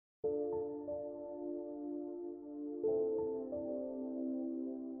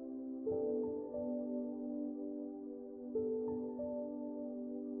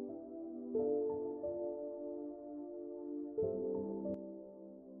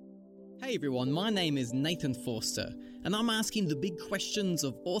Hey everyone, my name is Nathan Forster, and I'm asking the big questions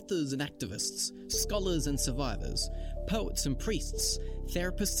of authors and activists, scholars and survivors, poets and priests,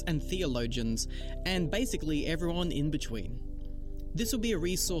 therapists and theologians, and basically everyone in between. This will be a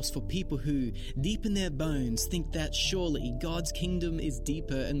resource for people who, deep in their bones, think that surely God's kingdom is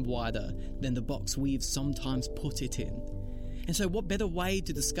deeper and wider than the box we've sometimes put it in. And so what better way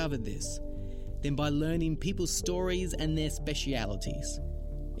to discover this than by learning people's stories and their specialities,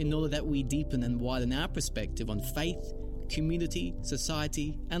 in order that we deepen and widen our perspective on faith, community,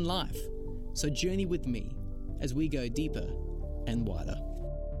 society, and life. So journey with me as we go deeper and wider.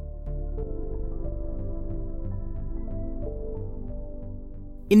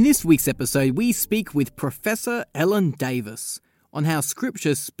 In this week's episode, we speak with Professor Ellen Davis on how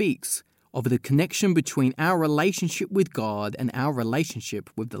Scripture speaks of the connection between our relationship with God and our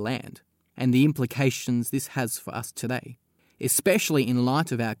relationship with the land, and the implications this has for us today, especially in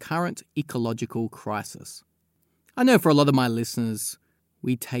light of our current ecological crisis. I know for a lot of my listeners,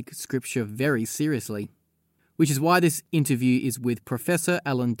 we take Scripture very seriously, which is why this interview is with Professor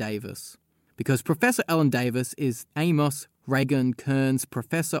Ellen Davis, because Professor Ellen Davis is Amos Reagan Kearns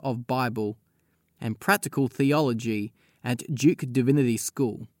Professor of Bible and Practical Theology at Duke Divinity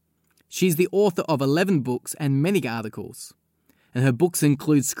School. She's the author of 11 books and many articles, and her books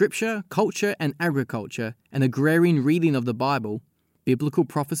include Scripture, Culture and Agriculture, an agrarian reading of the Bible, Biblical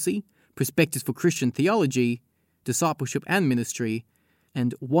Prophecy, Perspectives for Christian Theology, Discipleship and Ministry,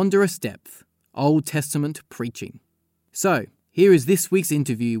 and Wondrous Depth, Old Testament Preaching. So, here is this week's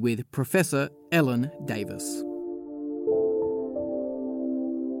interview with Professor Ellen Davis.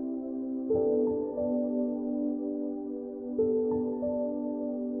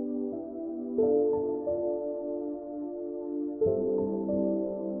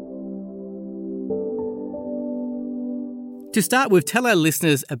 To start with, tell our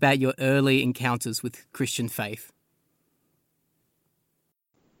listeners about your early encounters with Christian faith.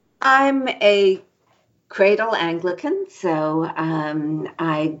 I'm a cradle Anglican, so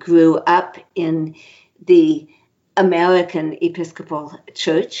I grew up in the American Episcopal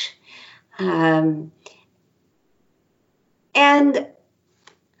Church. And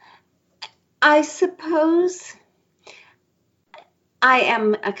I suppose I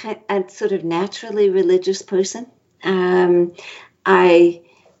am a sort of naturally religious person.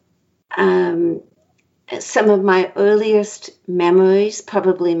 Some of my earliest memories,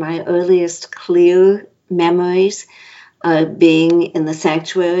 probably my earliest clear memories, being in the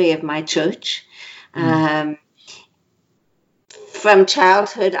sanctuary of my church. From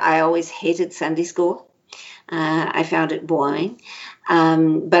childhood, I always hated Sunday school. I found it boring,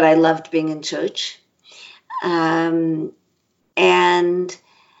 but I loved being in church. And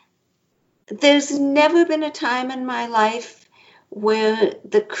there's never been a time in my life where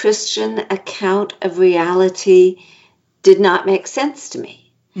the Christian account of reality did not make sense to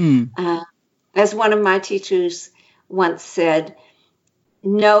me. As one of my teachers once said,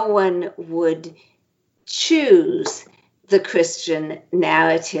 no one would choose the Christian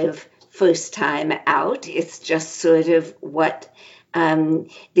narrative first time out. It's just sort of what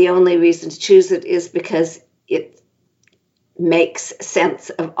the only reason to choose it is because it makes sense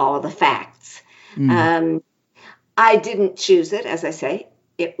of all the facts. I didn't choose it, as I say.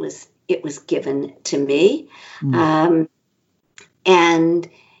 It was given to me, and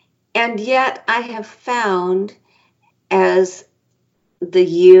yet I have found, as the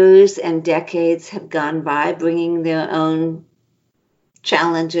years and decades have gone by, bringing their own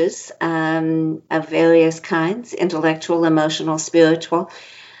challenges of various kinds, intellectual, emotional, spiritual,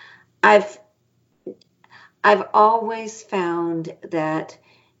 I've always found that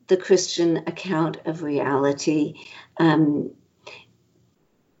the Christian account of reality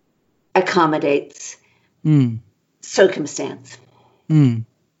accommodates circumstance. Now,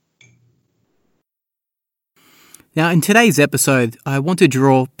 in today's episode, I want to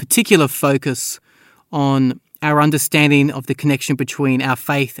draw particular focus on our understanding of the connection between our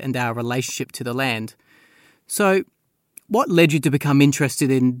faith and our relationship to the land. So, what led you to become interested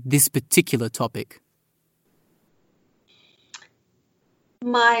in this particular topic?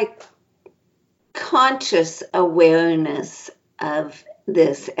 My conscious awareness of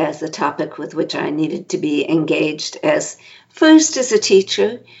this as a topic with which I needed to be engaged first as a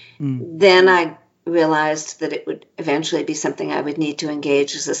teacher, then I realized that it would eventually be something I would need to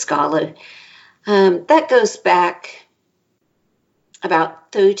engage as a scholar. That goes back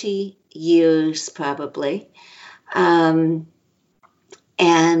about 30 years probably. And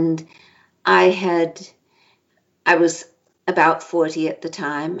I was about 40 at the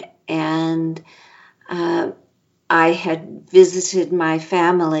time, and I had visited my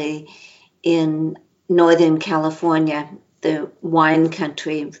family in Northern California, the wine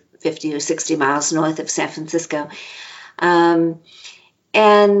country, 50 or 60 miles north of San Francisco. And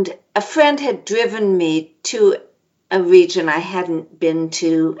a friend had driven me to a region I hadn't been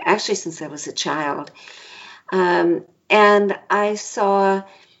to actually since I was a child. And I saw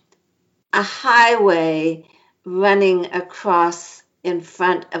a highway running across in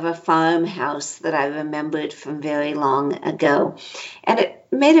front of a farmhouse that I remembered from very long ago. And it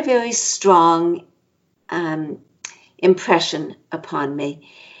made a very strong impression upon me.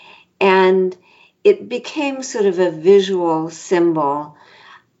 And it became sort of a visual symbol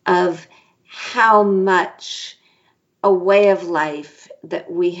of how much a way of life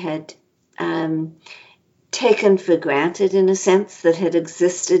that we had taken for granted, in a sense, that had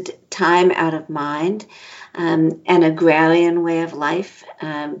existed time out of mind, an agrarian way of life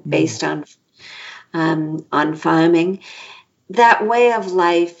based on farming. That way of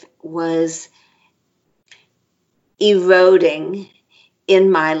life was eroding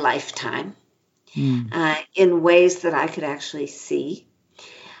in my lifetime in ways that I could actually see.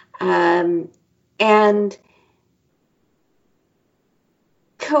 And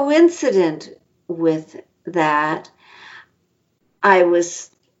coincident with that, I was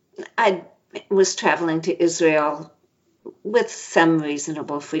traveling to Israel with some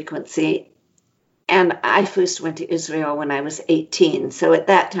reasonable frequency. And I first went to Israel when I was 18. So at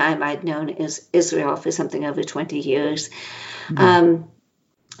that time, I'd known Israel for something over 20 years, and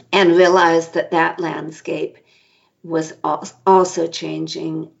realized that landscape was also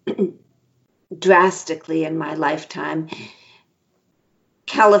changing drastically in my lifetime.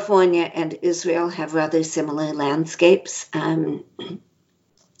 California and Israel have rather similar landscapes, and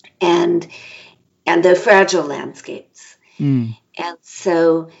they're fragile landscapes. And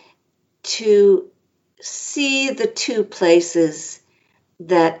so to see the two places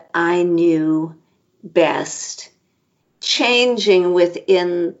that I knew best changing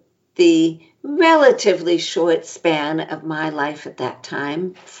within the relatively short span of my life at that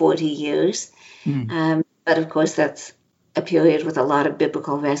time, 40 years. But of course, that's a period with a lot of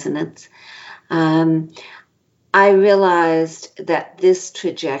biblical resonance. I realized that this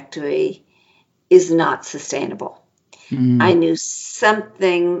trajectory is not sustainable. I knew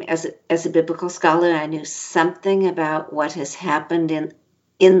something, as a biblical scholar, I knew something about what has happened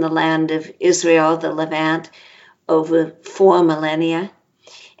in the land of Israel, the Levant, over 4 millennia.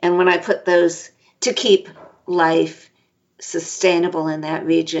 And when I put those to keep life sustainable in that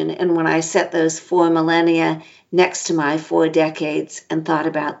region, and when I set those 4 millennia next to my 4 decades and thought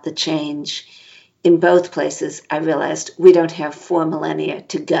about the change in both places, I realized we don't have 4 millennia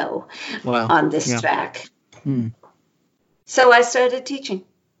to go on this track. So I started teaching.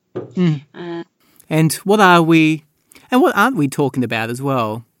 And what are we, and what aren't we talking about as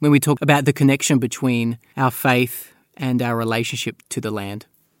well when we talk about the connection between our faith and our relationship to the land?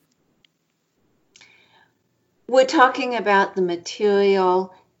 We're talking about the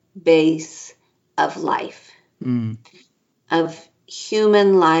material base of life, of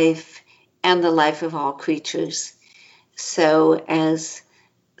human life and the life of all creatures. So as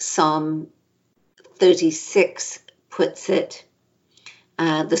Psalm 36 puts it,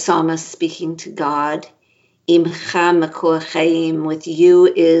 the psalmist speaking to God, Imcha makor chaim, with you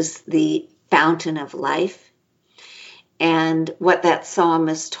is the fountain of life. And what that psalm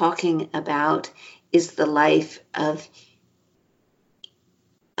is talking about is the life of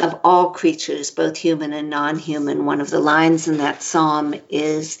all creatures, both human and non-human. One of the lines in that psalm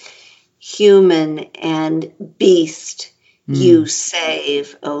is, human and beast, you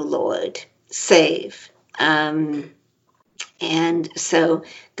save, O Lord, save. And so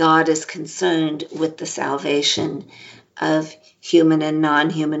God is concerned with the salvation of human and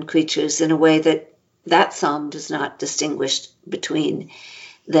non-human creatures in a way that psalm does not distinguish between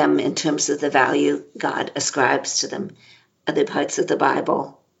them in terms of the value God ascribes to them. Other parts of the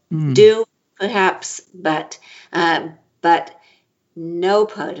Bible do, perhaps, but no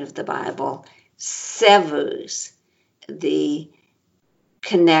part of the Bible severs the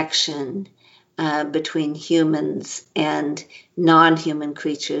connection between humans and non-human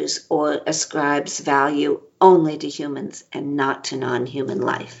creatures, or ascribes value only to humans and not to non-human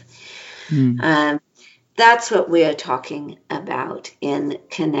life. That's what we are talking about in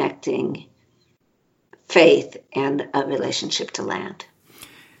connecting faith and a relationship to land.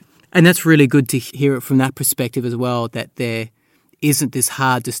 And that's really good to hear it from that perspective as well, that there isn't this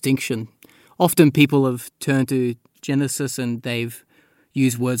hard distinction. Often people have turned to Genesis and they've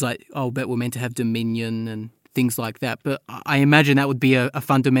used words like, but we're meant to have dominion and things like that. But I imagine that would be a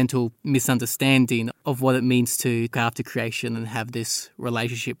fundamental misunderstanding of what it means to look after creation and have this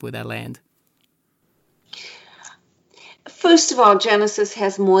relationship with our land. First of all, Genesis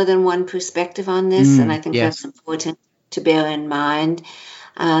has more than one perspective on this, and I think that's important to bear in mind.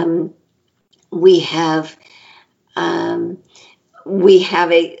 We have a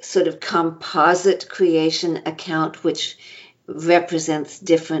sort of composite creation account which represents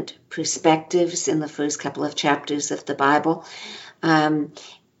different perspectives in the first couple of chapters of the Bible. And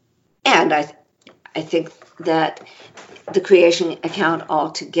I think that the creation account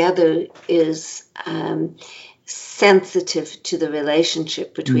altogether is sensitive to the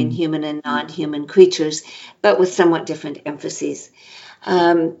relationship between human and non-human creatures, but with somewhat different emphases.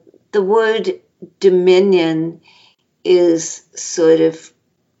 The word dominion is sort of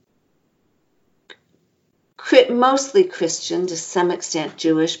mostly Christian, to some extent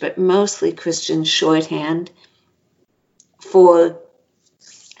Jewish, but mostly Christian shorthand for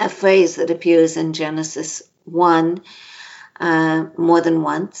a phrase that appears in Genesis 1 more than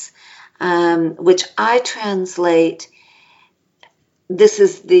once, which I translate, this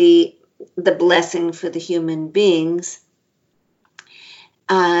is the blessing for the human beings,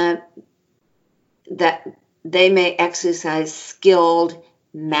 that they may exercise skilled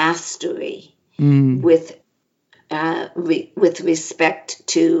mastery with respect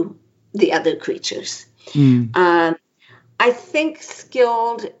to the other creatures. I think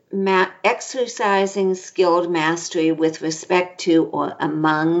exercising skilled mastery with respect to or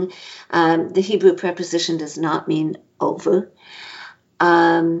among, the Hebrew preposition does not mean over.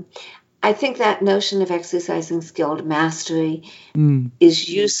 I think that notion of exercising skilled mastery is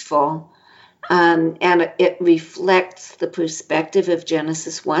useful, and it reflects the perspective of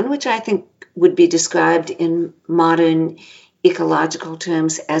Genesis 1, which I think would be described in modern ecological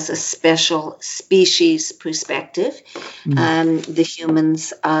terms as a special species perspective. The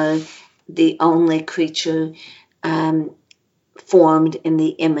humans are the only creature formed in the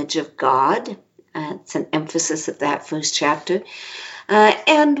image of God. It's an emphasis of that first chapter.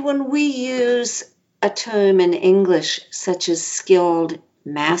 And when we use a term in English such as skilled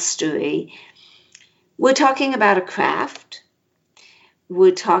mastery, we're talking about a craft.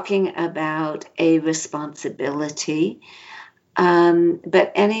 We're talking about a responsibility.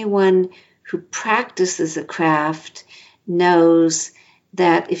 But anyone who practices a craft knows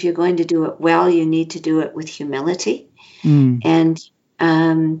that if you're going to do it well, you need to do it with humility. And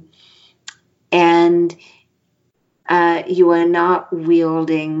you are not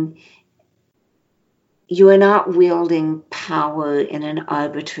wielding power in an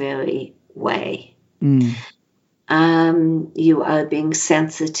arbitrary way. You are being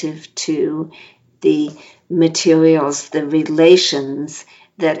sensitive to the materials, the relations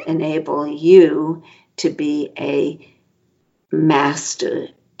that enable you to be a master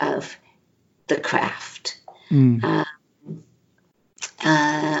of the craft. And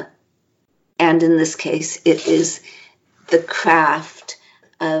in this case, it is the craft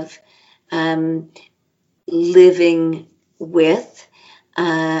of living with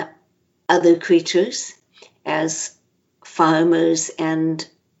other creatures as farmers and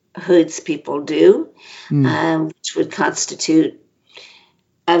herdspeople do, which would constitute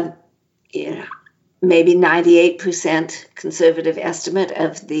maybe 98% conservative estimate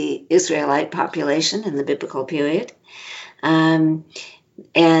of the Israelite population in the biblical period. And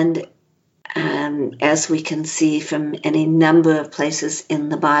as we can see from any number of places in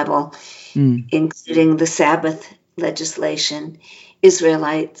the Bible, including the Sabbath legislation,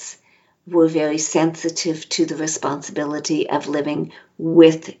 Israelites were very sensitive to the responsibility of living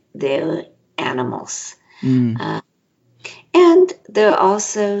with their animals. And they're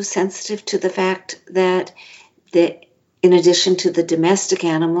also sensitive to the fact that in addition to the domestic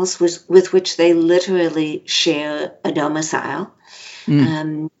animals with which they literally share a domicile,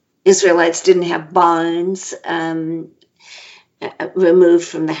 Israelites didn't have barns removed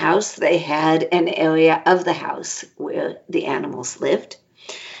from the house. They had an area of the house where the animals lived.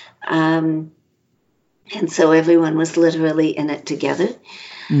 And so everyone was literally in it together.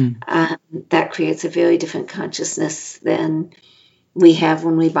 That creates a very different consciousness than we have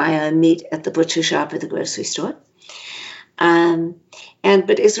when we buy our meat at the butcher shop or the grocery store.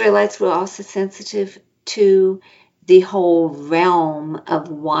 But Israelites were also sensitive to the whole realm of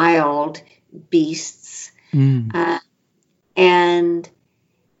wild beasts. And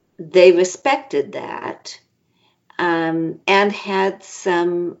they respected that and had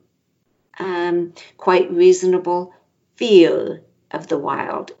some quite reasonable fear of the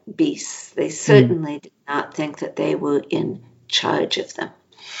wild beasts. They certainly did not think that they were in charge of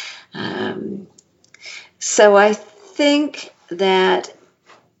them. So I think that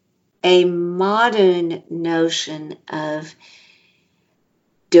a modern notion of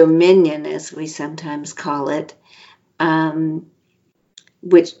dominion, as we sometimes call it,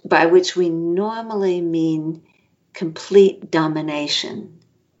 by which we normally mean complete domination,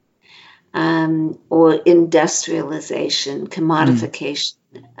 or industrialization, commodification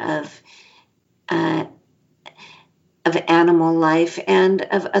of animal life and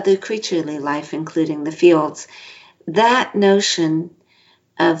of other creaturely life, including the fields. That notion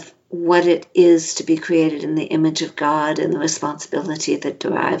of what it is to be created in the image of God and the responsibility that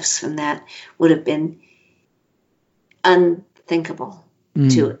derives from that would have been unthinkable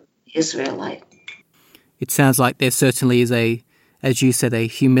to Israelite. It sounds like there certainly is as you said, a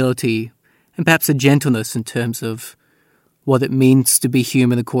humility and perhaps a gentleness in terms of what it means to be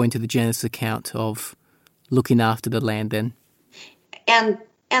human according to the Genesis account of looking after the land then. And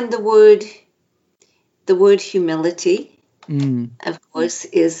the word humility, of course,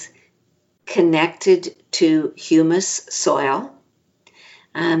 is connected to humus, soil.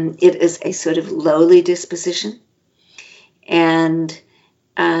 It is a sort of lowly disposition. And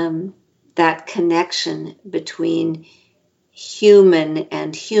that connection between human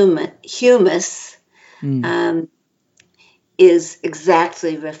and humus is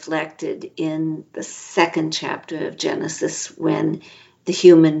exactly reflected in the second chapter of Genesis, when the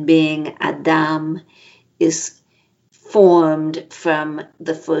human being Adam is formed from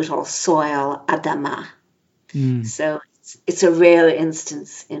the fertile soil, Adamah. So it's a rare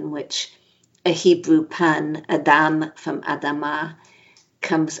instance in which a Hebrew pun, Adam from Adamah,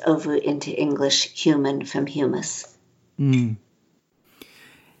 comes over into English, human from humus. And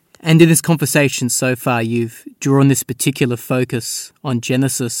in this conversation so far, you've drawn this particular focus on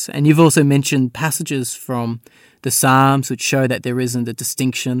Genesis, and you've also mentioned passages from the Psalms which show that there isn't a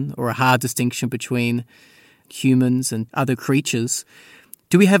distinction or a hard distinction between humans and other creatures.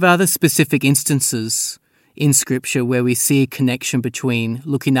 Do we have other specific instances in Scripture where we see a connection between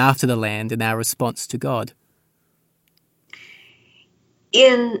looking after the land and our response to God?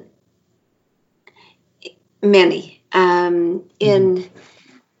 In many. In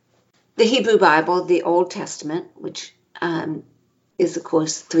the Hebrew Bible, the Old Testament, which is, of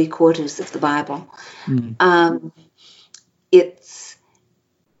course, 3/4 of the Bible, it's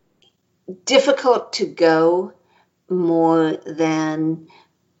difficult to go more than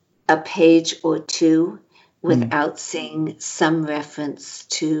a page or two without seeing some reference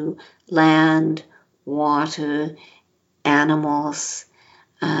to land, water, animals,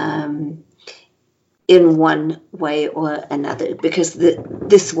 in one way or another, because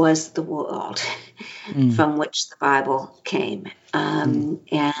this was the world from which the Bible came. And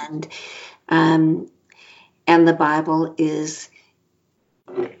the Bible is,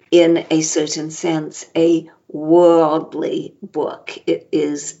 in a certain sense, a worldly book. It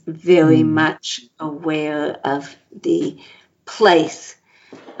is very much aware of the place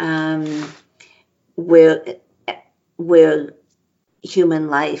where human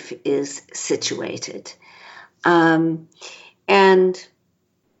life is situated. And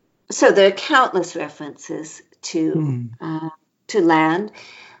so there are countless references to land.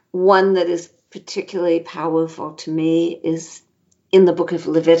 One that is particularly powerful to me is in the book of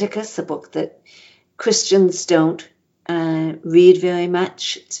Leviticus, a book that Christians don't read very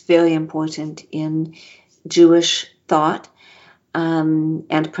much. It's very important in Jewish thought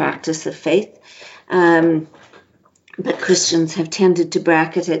and practice of faith. But Christians have tended to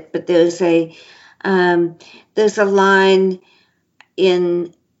bracket it. But there's a line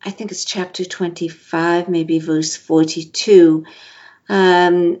in, I think it's chapter 25, maybe verse 42,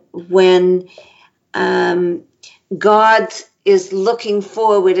 when God is looking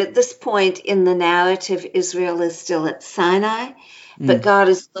forward. At this point in the narrative, Israel is still at Sinai, but God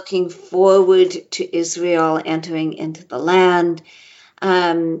is looking forward to Israel entering into the land,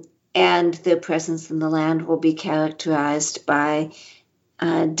 and their presence in the land will be characterized by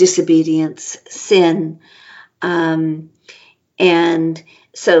disobedience, sin. And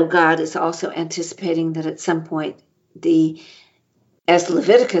so God is also anticipating that at some point, as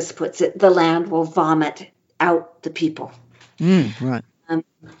Leviticus puts it, the land will vomit out the people. Right.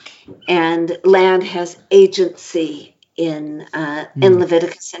 And land has agency in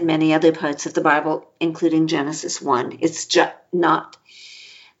Leviticus and many other parts of the Bible, including Genesis 1. It's just not,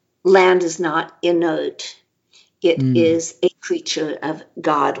 land is not inert. It is a creature of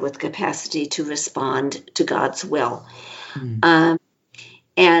God with capacity to respond to God's will.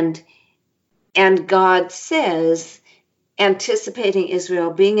 And God says, anticipating Israel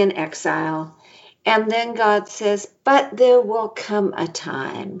being in exile, and then God says, but there will come a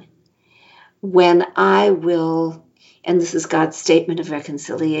time when I will, and this is God's statement of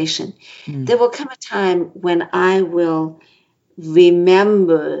reconciliation, there will come a time when I will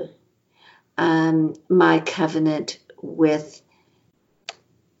remember my covenant with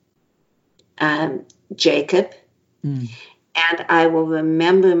Jacob, and I will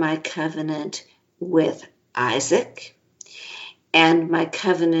remember my covenant with Isaac, and my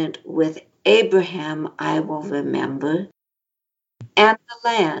covenant with Abraham I will remember, and the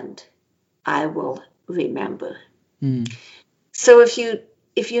land I will remember. So if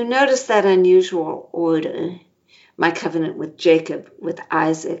you notice that unusual order, my covenant with Jacob, with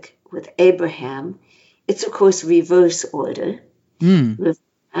Isaac, with Abraham, it's of course reverse order.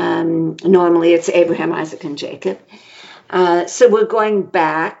 Normally it's Abraham, Isaac, and Jacob. So we're going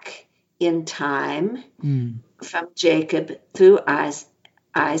back in time from Jacob through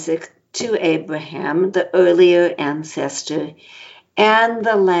Isaac to Abraham, the earlier ancestor, and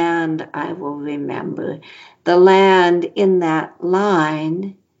the land I will remember. The land in that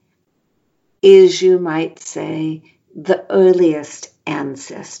line is, you might say, the earliest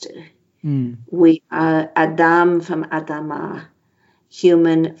ancestor. We are Adam from Adamah,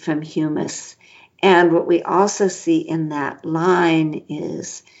 human from humus. And what we also see in that line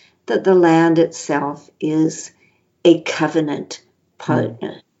is that the land itself is a covenant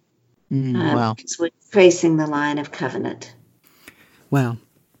partner. Wow. Because we're tracing the line of covenant. Wow.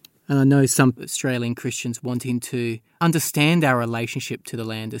 And I know some Australian Christians wanting to understand our relationship to the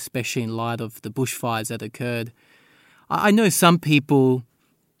land, especially in light of the bushfires that occurred. I know some people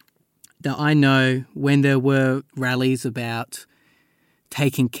that I know, when there were rallies about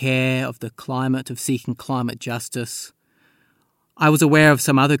taking care of the climate, of seeking climate justice, I was aware of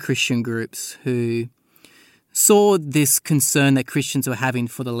some other Christian groups who saw this concern that Christians were having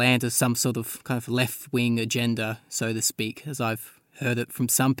for the land as some sort of kind of left-wing agenda, so to speak, as I've heard it from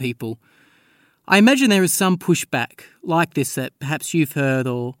some people. I imagine there is some pushback like this that perhaps you've heard,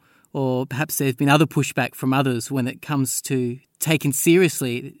 or perhaps there's been other pushback from others when it comes to taking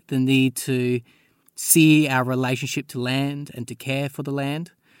seriously the need to see our relationship to land and to care for the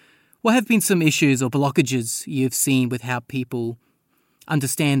land. What have been some issues or blockages you've seen with how people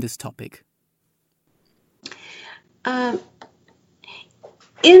understand this topic?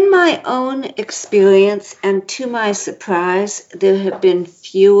 In my own experience, and to my surprise, there have been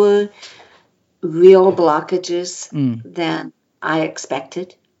fewer real blockages than I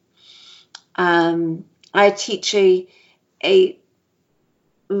expected. I teach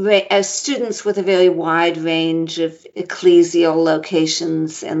as students with a very wide range of ecclesial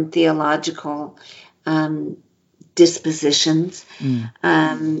locations and theological dispositions.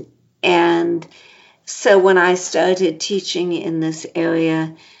 And so when I started teaching in this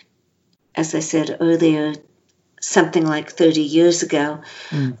area, as I said earlier, something like 30 years ago,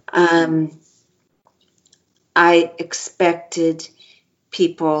 I expected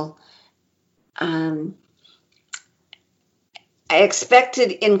people, I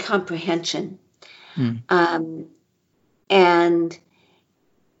expected incomprehension. And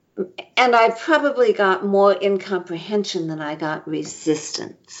I probably got more incomprehension than I got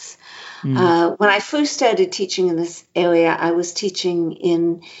resistance. When I first started teaching in this area, I was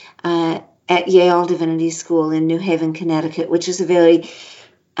teaching at Yale Divinity School in New Haven, Connecticut, which is a very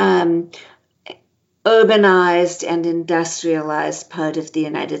urbanized and industrialized part of the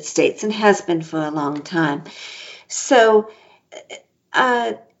United States, and has been for a long time. So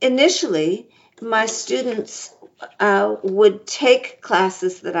initially, my students would take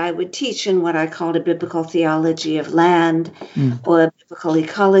classes that I would teach in what I called a biblical theology of land or a biblical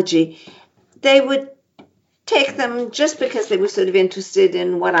ecology. They would take them just because they were sort of interested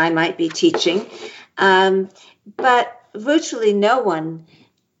in what I might be teaching. But virtually no one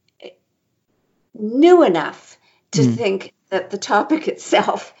knew enough to think that the topic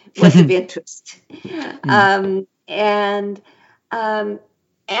itself was of interest. And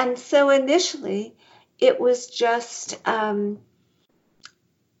so initially, it was just at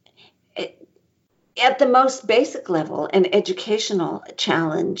the most basic level, an educational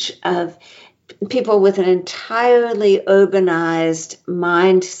challenge of people with an entirely urbanized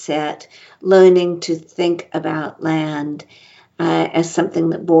mindset learning to think about land as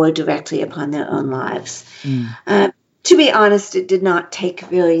something that bore directly upon their own lives. To be honest, it did not take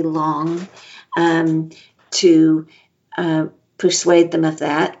very long to persuade them of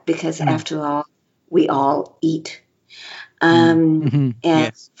that, because after all, we all eat. And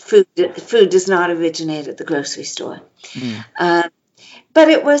yes. food does not originate at the grocery store. But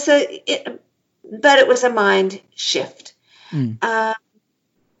it was a mind shift.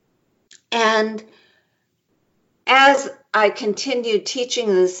 And as I continued teaching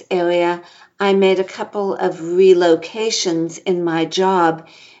in this area, I made a couple of relocations in my job,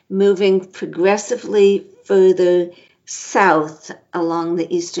 moving progressively further south along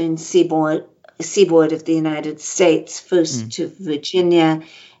the eastern seaboard seaboard of the United States, first to Virginia,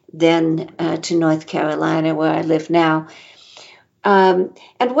 then to North Carolina, where I live now. And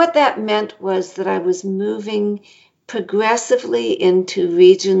what that meant was that I was moving progressively into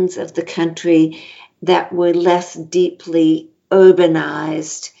regions of the country that were less deeply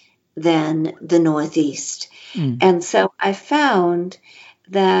urbanized than the Northeast. And so I found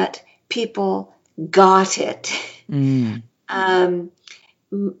that people got it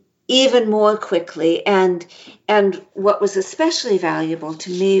even more quickly. And what was especially valuable to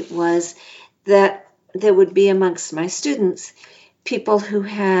me was that there would be amongst my students people who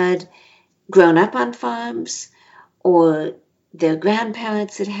had grown up on farms, or their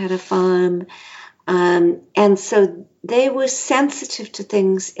grandparents had a farm. And so they were sensitive to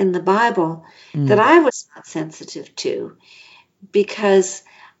things in the Bible that I was not sensitive to, because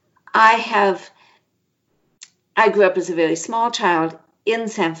I grew up as a very small child in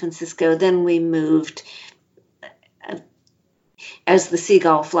San Francisco. Then we moved, as the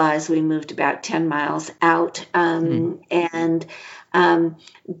seagull flies, we moved about 10 miles out.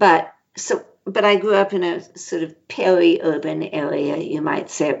 But I grew up in a sort of peri-urban area, you might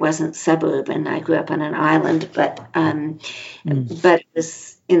say. It wasn't suburban. I grew up on an island, but it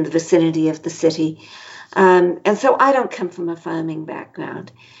was in the vicinity of the city. And so I don't come from a farming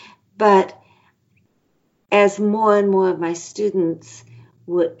background. But as more and more of my students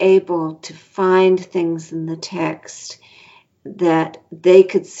were able to find things in the text that they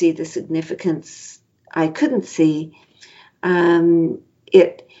could see the significance I couldn't see,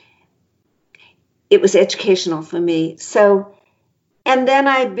 it was educational for me. So, and then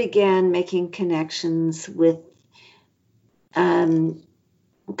I began making connections with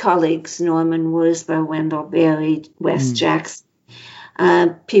colleagues, Norman Worsborough, Wendell Berry, Wes Jackson,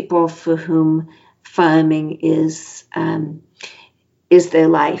 people for whom farming is their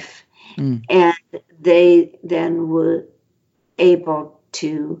life. And they then were able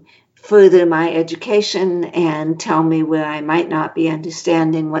to further my education and tell me where I might not be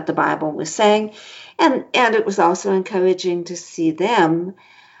understanding what the Bible was saying. And it was also encouraging to see them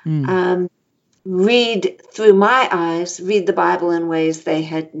read through my eyes, read the Bible in ways they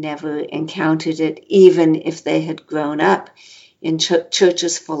had never encountered it, even if they had grown up in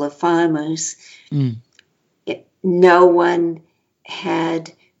churches full of farmers. No one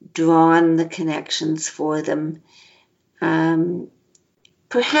had drawn the connections for them,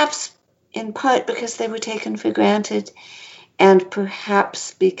 perhaps in part because they were taken for granted, and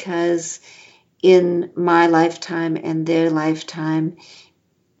perhaps because in my lifetime and their lifetime,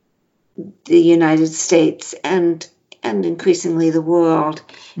 the United States and increasingly the world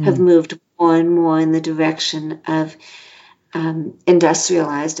have moved more and more in the direction of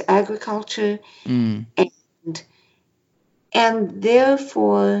industrialized agriculture, and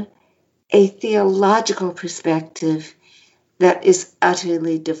therefore a theological perspective that is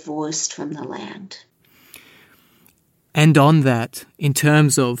utterly divorced from the land. And on that, in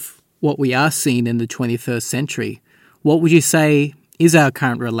terms of what we are seeing in the 21st century, what would you say is our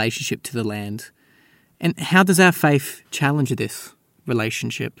current relationship to the land? And how does our faith challenge this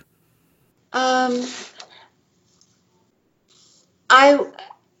relationship?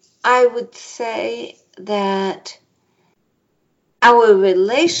 I would say that our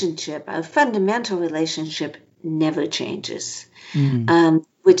relationship, our fundamental relationship, never changes,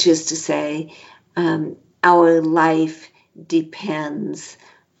 which is to say, our life depends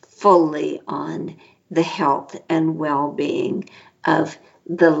fully on the health and well-being of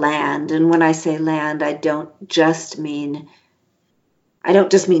the land. And when I say land, I don't just mean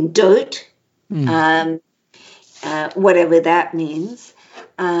dirt, whatever that means.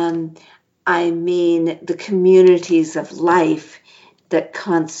 I mean the communities of life that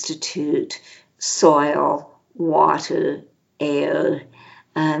constitute soil, water, air,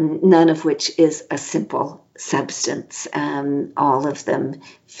 none of which is a simple substance, all of them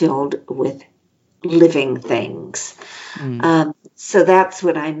filled with living things. So that's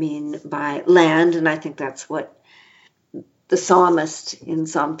what I mean by land, and I think that's what the psalmist in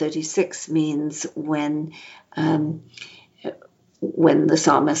Psalm 36 means when the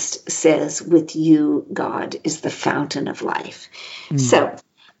psalmist says, "With you, God, is the fountain of life." So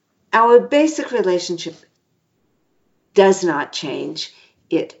our basic relationship does not change.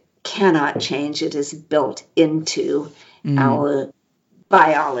 It cannot change. It is built into our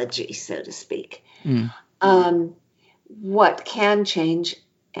biology, so to speak. What can change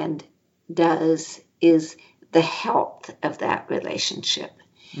and does is the health of that relationship.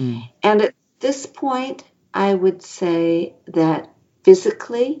 And at this point, I would say that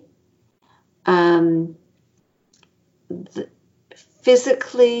physically,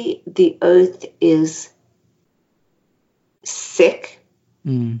 physically, the earth is sick,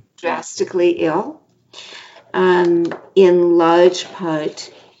 drastically ill, in large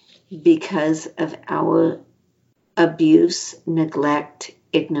part because of our abuse, neglect,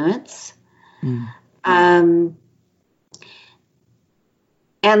 ignorance. And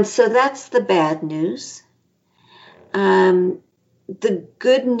so that's the bad news. The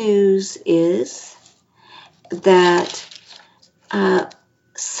good news is that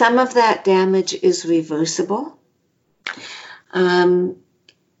some of that damage is reversible,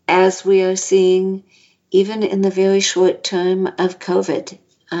 as we are seeing even in the very short term of COVID,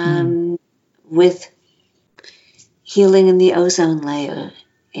 with healing in the ozone layer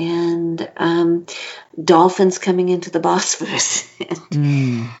and dolphins coming into the Bosphorus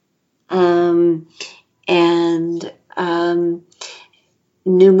and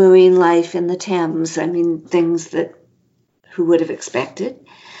new marine life in the Thames. I mean, things that who would have expected.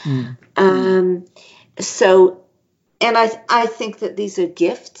 So, and I think that these are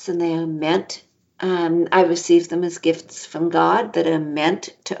gifts, and they are meant. I receive them as gifts from God that are meant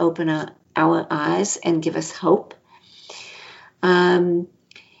to open our eyes and give us hope. And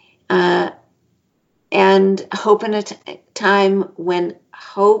hope in a time when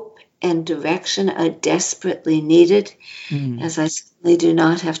hope and direction are desperately needed, as I certainly do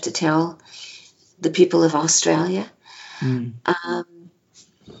not have to tell the people of Australia.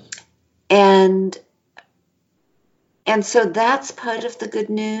 And so that's part of the good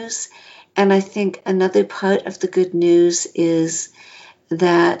news. And I think another part of the good news is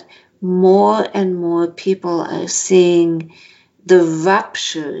that more and more people are seeing the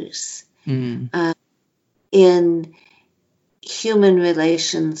ruptures in human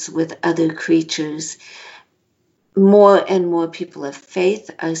relations with other creatures. More and more people of faith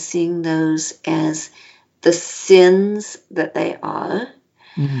are seeing those as the sins that they are.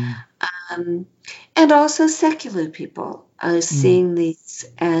 And also secular people are seeing these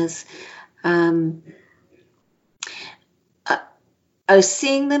as are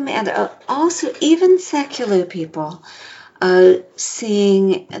seeing them, and also even secular people are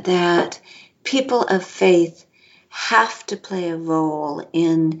seeing that people of faith have to play a role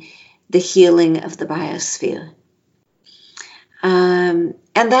in the healing of the biosphere. And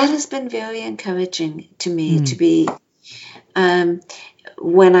that has been very encouraging to me to be,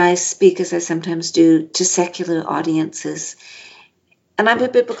 when I speak, as I sometimes do, to secular audiences. And I'm a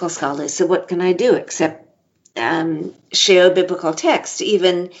biblical scholar, so what can I do except share a biblical text,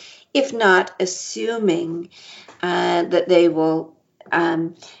 even if not assuming that they will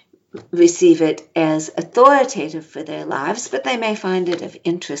receive it as authoritative for their lives, but they may find it of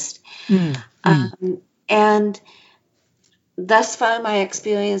interest. And thus far, my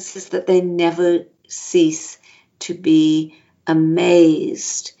experience is that they never cease to be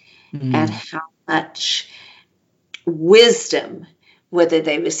amazed at how much wisdom, whether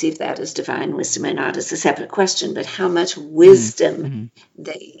they receive that as divine wisdom or not is a separate question, but how much wisdom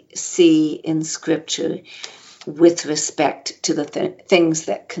they see in Scripture with respect to the things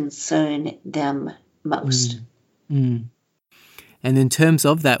that concern them most. And in terms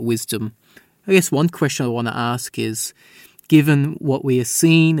of that wisdom, I guess one question I want to ask is, given what we are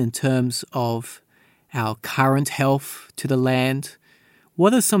seeing in terms of our current health to the land,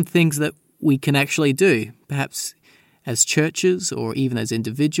 what are some things that we can actually do, perhaps as churches or even as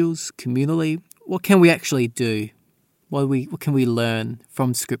individuals, communally? What can we actually do? What can we learn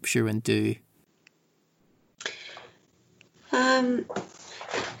from Scripture and do?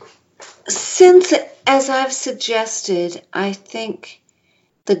 Since, as I've suggested, I think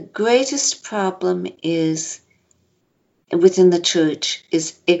the greatest problem is within the church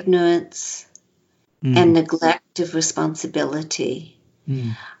is ignorance and neglect of responsibility.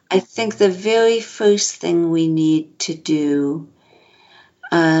 I think the very first thing we need to do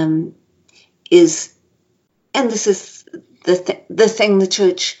is, and this is the thing the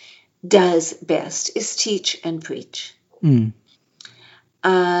church does best, is teach and preach.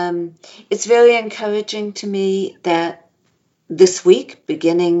 It's very encouraging to me that this week,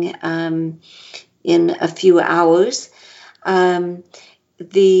 beginning in a few hours, the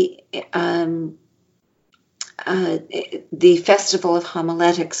Festival of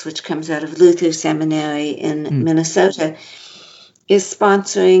Homiletics, which comes out of Luther Seminary in Minnesota, is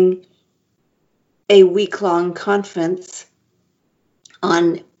sponsoring a week-long conference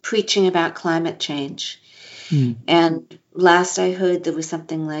on preaching about climate change. And last I heard, there was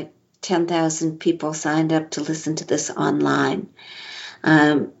something like 10,000 people signed up to listen to this online.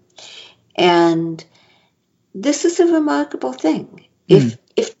 And this is a remarkable thing. If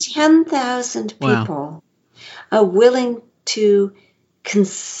 10,000 people are willing to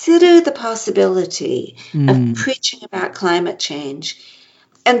consider the possibility of preaching about climate change.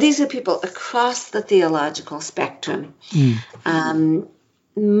 And these are people across the theological spectrum.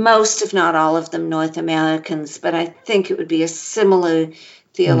 Most, if not all of them, North Americans, but I think it would be a similar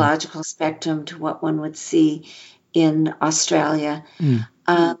theological spectrum to what one would see in Australia.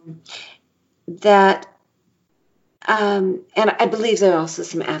 And I believe there are also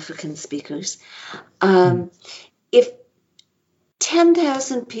some African speakers. If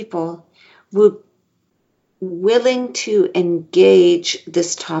 10,000 people were willing to engage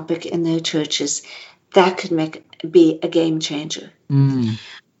this topic in their churches, that could be a game changer. And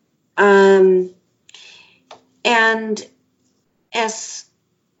as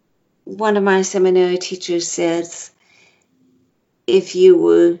one of my seminary teachers says, if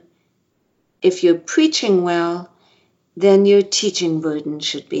you're preaching well, then your teaching burden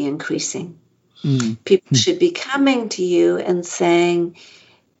should be increasing. People should be coming to you and saying,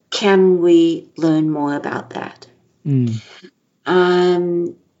 can we learn more about that?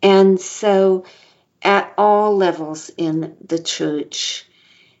 And so at all levels in the church,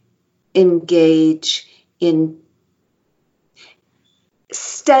 engage in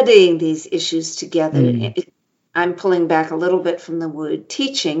studying these issues together. I'm pulling back a little bit from the word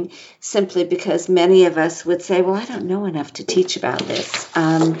teaching, simply because many of us would say, well, I don't know enough to teach about this.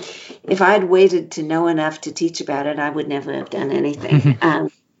 If I'd waited to know enough to teach about it, I would never have done anything.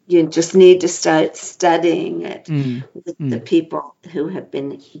 You just need to start studying it with the people who have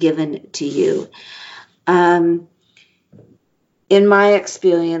been given to you. In my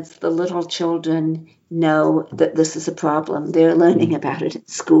experience, the little children know that this is a problem. They're learning about it at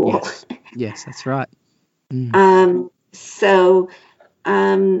school. Yes, that's right. So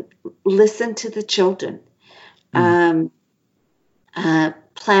listen to the children.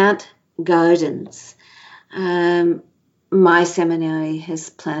 Plant gardens. My seminary has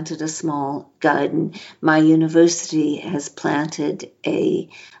planted a small garden. My university has planted a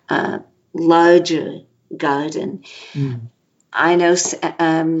larger garden. I know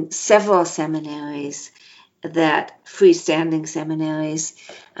several seminaries, freestanding seminaries,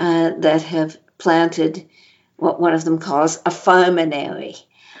 that have planted what one of them calls a farminary.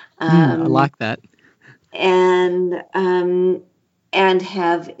 I like that. And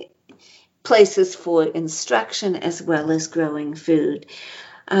have places for instruction as well as growing food.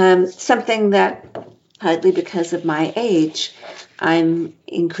 Something that, partly because of my age, I'm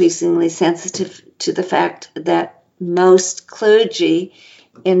increasingly sensitive to the fact that most clergy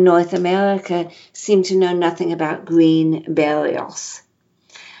in North America seem to know nothing about green burials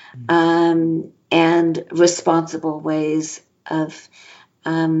and responsible ways of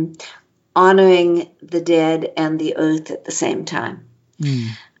honoring the dead and the earth at the same time.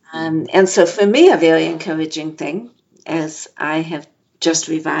 And so for me, a very encouraging thing, as I have just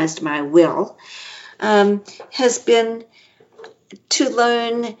revised my will, has been to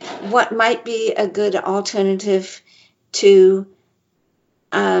learn what might be a good alternative to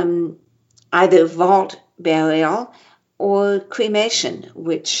either vault burial or cremation,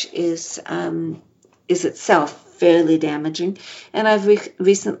 which is itself fairly damaging. And I've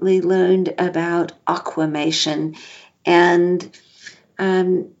recently learned about aquamation and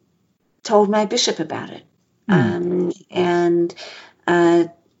told my bishop about it.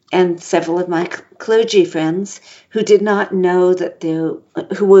 And several of my clergy friends who did not know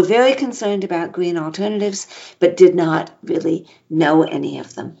who were very concerned about green alternatives, but did not really know any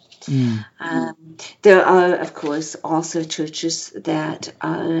of them. There are, of course, also churches that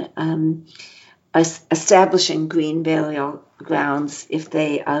are establishing green burial grounds if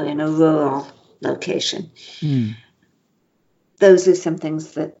they are in a rural location. Those are some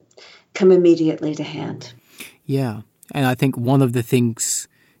things that come immediately to hand. Yeah, and I think one of the things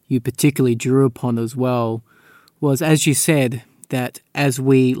you particularly drew upon as well was, as you said, that as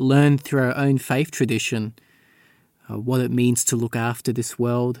we learn through our own faith tradition what it means to look after this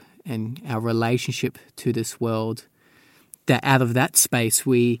world and our relationship to this world, that out of that space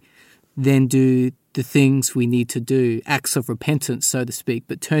we then do the things we need to do, acts of repentance, so to speak,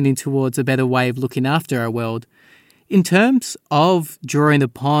 but turning towards a better way of looking after our world. In terms of drawing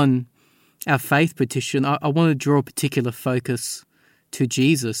upon our faith petition, I want to draw a particular focus to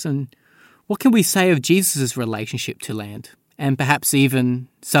Jesus. And what can we say of Jesus' relationship to land? And perhaps even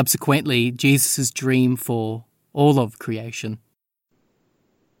subsequently, Jesus' dream for all of creation?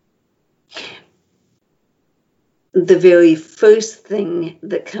 The very first thing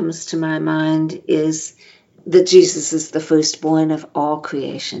that comes to my mind is that Jesus is the firstborn of all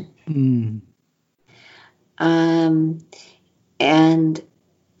creation. And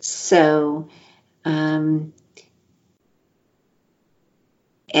so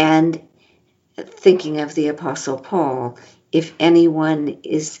And thinking of the Apostle Paul, if anyone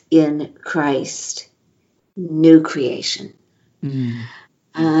is in Christ, new creation.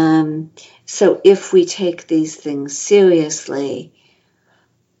 So if we take these things seriously,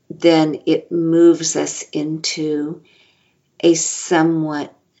 then it moves us into a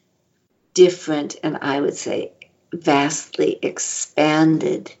somewhat different, and I would say vastly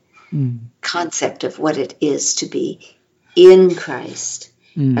expanded concept of what it is to be in Christ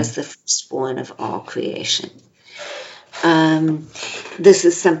as the firstborn of all creation. This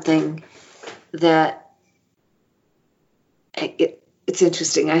is something that it's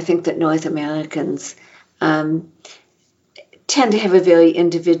interesting. I think that North Americans tend to have a very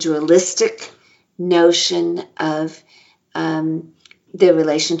individualistic notion of their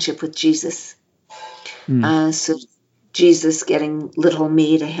relationship with Jesus. So Jesus getting little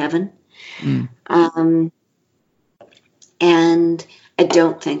me to heaven. And I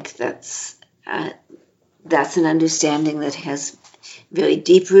don't think that's an understanding that has very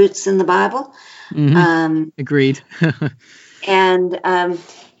deep roots in the Bible. Agreed. And a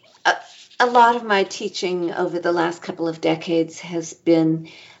lot of my teaching over the last couple of decades has been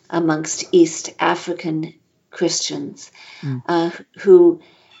amongst East African Christians who,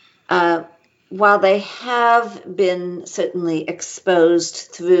 while they have been certainly exposed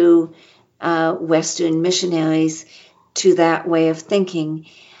through Western missionaries to that way of thinking,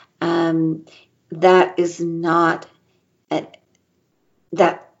 that is not that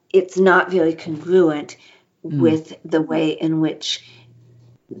it's not very congruent with the way in which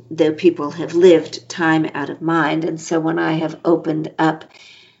their people have lived time out of mind. And so when I have opened up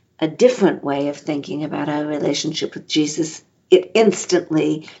a different way of thinking about our relationship with Jesus, it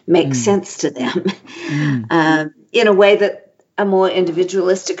instantly makes sense to them in a way that a more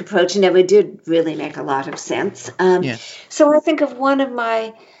individualistic approach never did really make a lot of sense. So I think of one of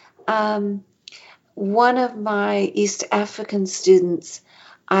my East African students.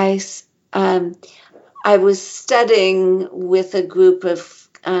 I was studying with a group of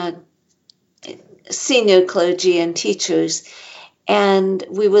senior clergy and teachers, and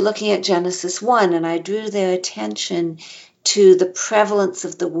we were looking at Genesis 1, and I drew their attention to the prevalence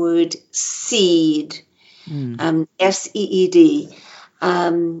of the word seed, S-E-E-D,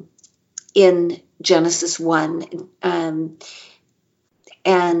 in Genesis 1.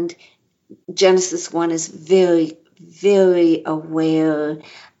 And Genesis 1 is very, very aware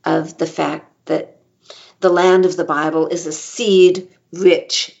of the fact that the land of the Bible is a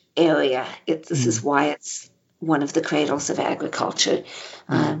seed-rich area. This is why it's one of the cradles of agriculture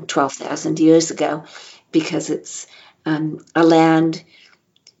 12,000 years ago, because it's a land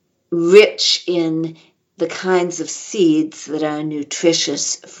rich in the kinds of seeds that are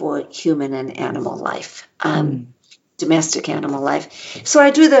nutritious for human and animal life, domestic animal life. So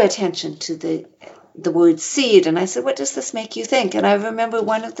I drew their attention to the word seed, and I said, what does this make you think? And I remember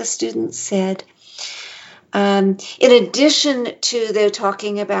one of the students said, in addition to their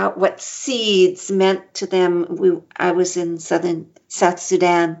talking about what seeds meant to them, I was in South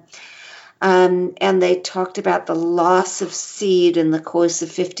Sudan, and they talked about the loss of seed in the course of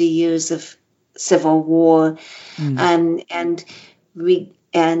 50 years of civil war, and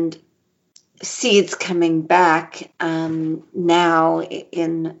seeds coming back now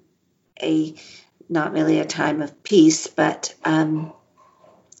in not really a time of peace, but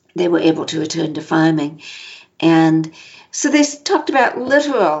they were able to return to farming. And so they talked about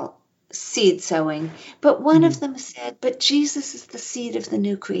literal seed sowing, but one of them said, but Jesus is the seed of the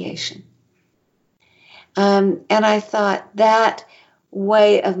new creation. And I thought that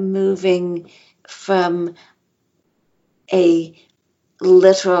way of moving from a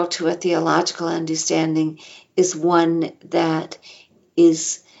literal to a theological understanding is one that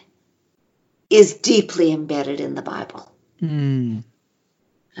is deeply embedded in the Bible.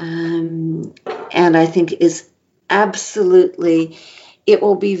 And I think is absolutely, it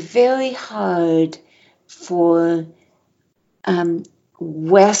will be very hard for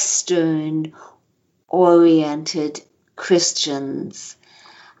Western-oriented Christians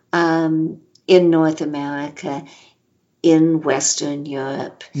in North America, in Western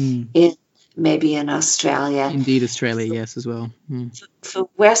Europe, maybe in Australia. Indeed, Australia, yes, as well. For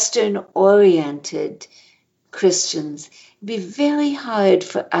Western-oriented Christians, it'd be very hard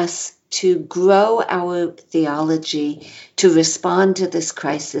for us to grow our theology to respond to this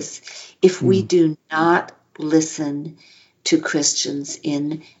crisis if we do not listen to Christians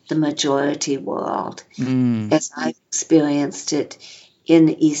in the majority world, as I've experienced it in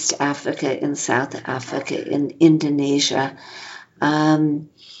East Africa, in South Africa, in Indonesia,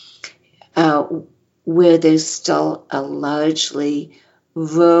 where there's still a largely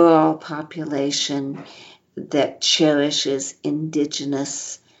rural population that cherishes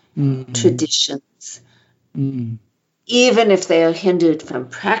indigenous traditions, even if they are hindered from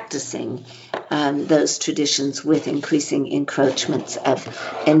practicing those traditions with increasing encroachments of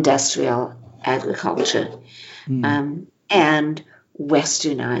industrial agriculture and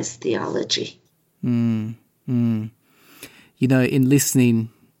westernized theology. You know, in listening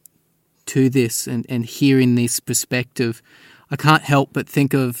to this and hearing this perspective, I can't help but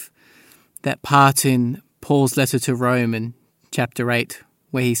think of that part in Paul's letter to Rome in chapter 8,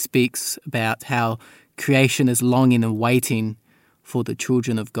 where he speaks about how creation is longing and waiting for the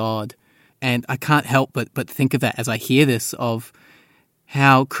children of God. And I can't help but think of that as I hear this, of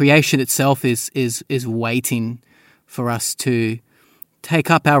how creation itself is waiting for us to take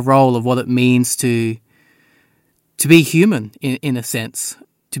up our role of what it means to be human, in a sense,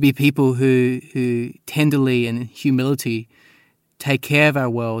 to be people who tenderly and in humility take care of our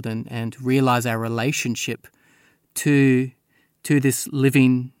world and realize our relationship to this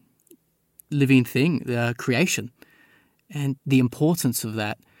living thing, creation, and the importance of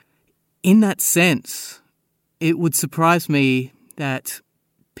that. In that sense, it would surprise me that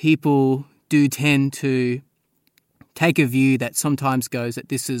people do tend to take a view that sometimes goes that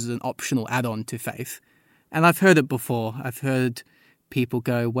this is an optional add-on to faith. And I've heard it before. I've heard people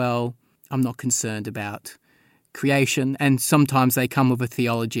go, well, I'm not concerned about creation. And sometimes they come with a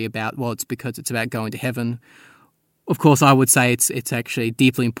theology about, well, it's because it's about going to heaven. Of course, I would say it's actually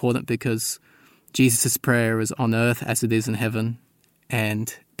deeply important because Jesus' prayer is on earth as it is in heaven.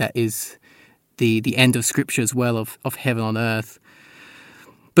 And that is the end of Scripture as well, of heaven on earth.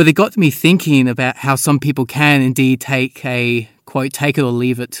 But it got me thinking about how some people can indeed take a, quote, take it or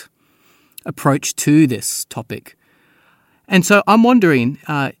leave it approach to this topic. And so I'm wondering,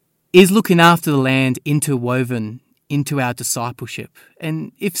 is looking after the land interwoven into our discipleship?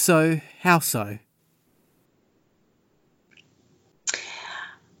 And if so, how so?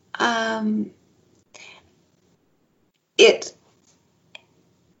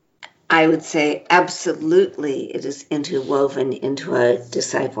 I would say absolutely it is interwoven into our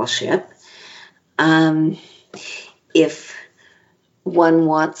discipleship. If one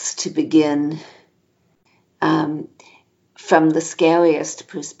wants to begin from the scariest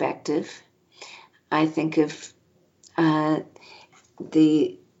perspective, I think of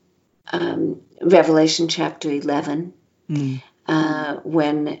the Revelation chapter 11,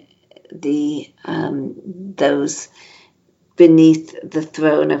 when those beneath the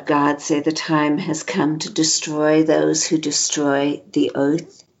throne of God say the time has come to destroy those who destroy the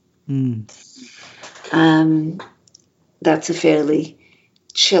earth. That's a fairly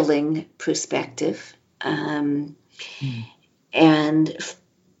chilling perspective. And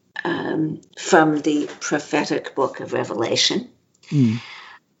from the prophetic book of Revelation, we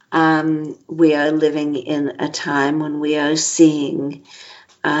are living in a time when we are seeing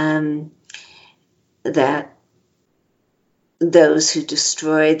that those who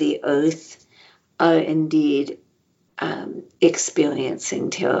destroy the earth are indeed experiencing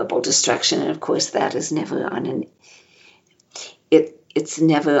terrible destruction. And of course, that is never on it's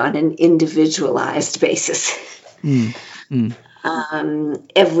never on an individualized basis.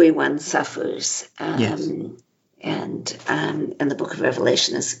 Everyone suffers. Yes. And the book of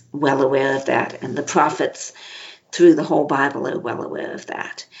Revelation is well aware of that. And the prophets through the whole Bible are well aware of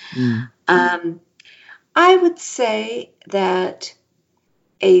that. I would say that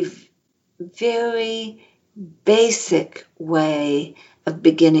a very basic way of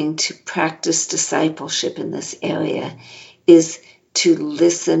beginning to practice discipleship in this area is to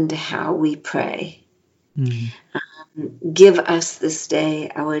listen to how we pray. Give us this day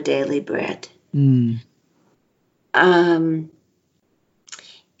our daily bread. It's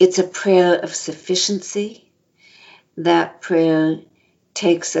a prayer of sufficiency. That prayer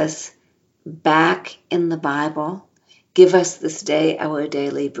takes us back in the Bible. Give us this day our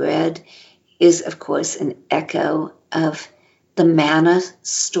daily bread is, of course, an echo of the manna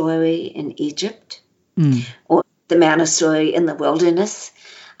story in Egypt, or the manna story in the wilderness.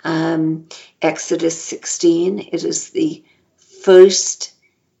 Exodus 16, it is the first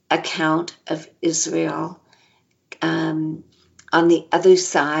account of Israel on the other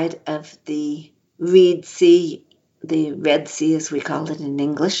side of the Red Sea as we call it in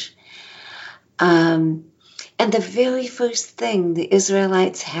English. And the very first thing the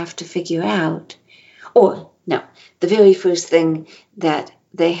Israelites have to figure out, the very first thing that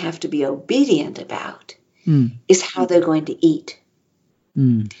they have to be obedient about is how they're going to eat.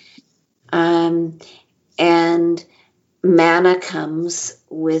 And manna comes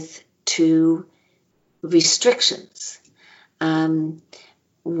with two restrictions.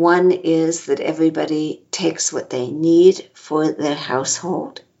 One is that everybody takes what they need for their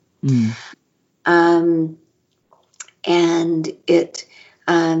household. Mm. And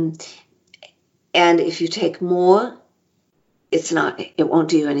if you take more, it won't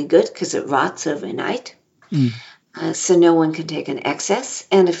do you any good because it rots overnight. Mm. So no one can take an excess.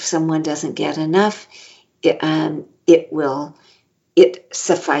 And if someone doesn't get enough, it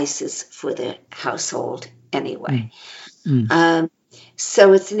suffices for the household anyway. Mm. Mm.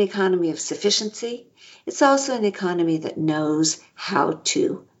 So it's an economy of sufficiency. It's also an economy that knows how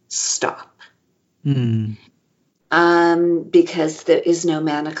to stop. Mm. Because there is no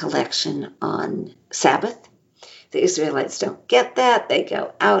manna collection on Sabbath. The Israelites don't get that. They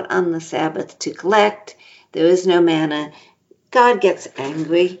go out on the Sabbath to collect. There is no manna. God gets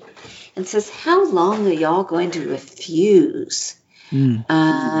angry and says, how long are y'all going to refuse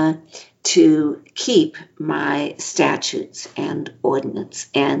to keep my statutes and ordinance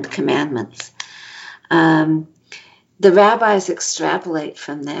and commandments? The rabbis extrapolate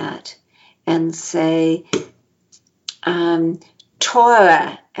from that and say,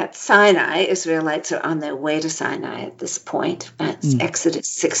 Torah at Sinai, Israelites are on their way to Sinai at this point. It's Exodus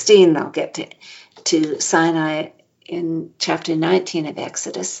 16. They'll get to Sinai in chapter 19 of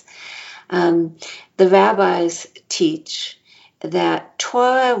Exodus. The rabbis teach that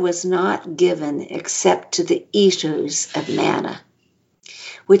Torah was not given except to the eaters of manna,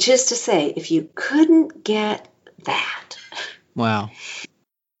 which is to say, if you couldn't get that, wow,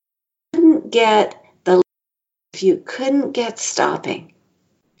 if you couldn't get stopping,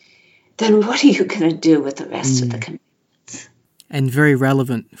 then what are you going to do with the rest of the commandments? And very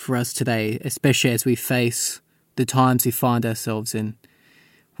relevant for us today, especially as we face the times we find ourselves in.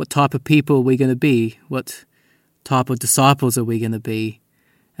 What type of people are we going to be? What type of disciples are we going to be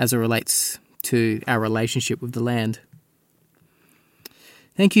as it relates to our relationship with the land?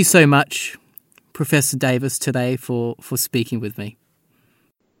 Thank you so much, Professor Davis, today for speaking with me.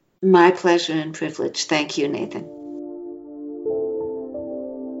 My pleasure and privilege. Thank you, Nathan.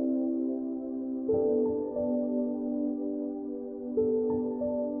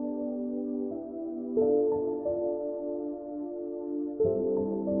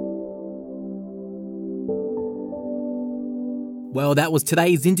 Well, that was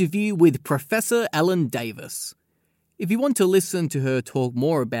today's interview with Professor Ellen Davis. If you want to listen to her talk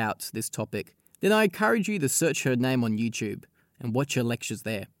more about this topic, then I encourage you to search her name on YouTube and watch her lectures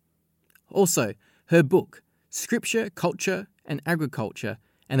there. Also, her book, Scripture, Culture and Agriculture,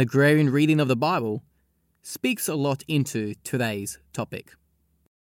 an Agrarian Reading of the Bible, speaks a lot into today's topic.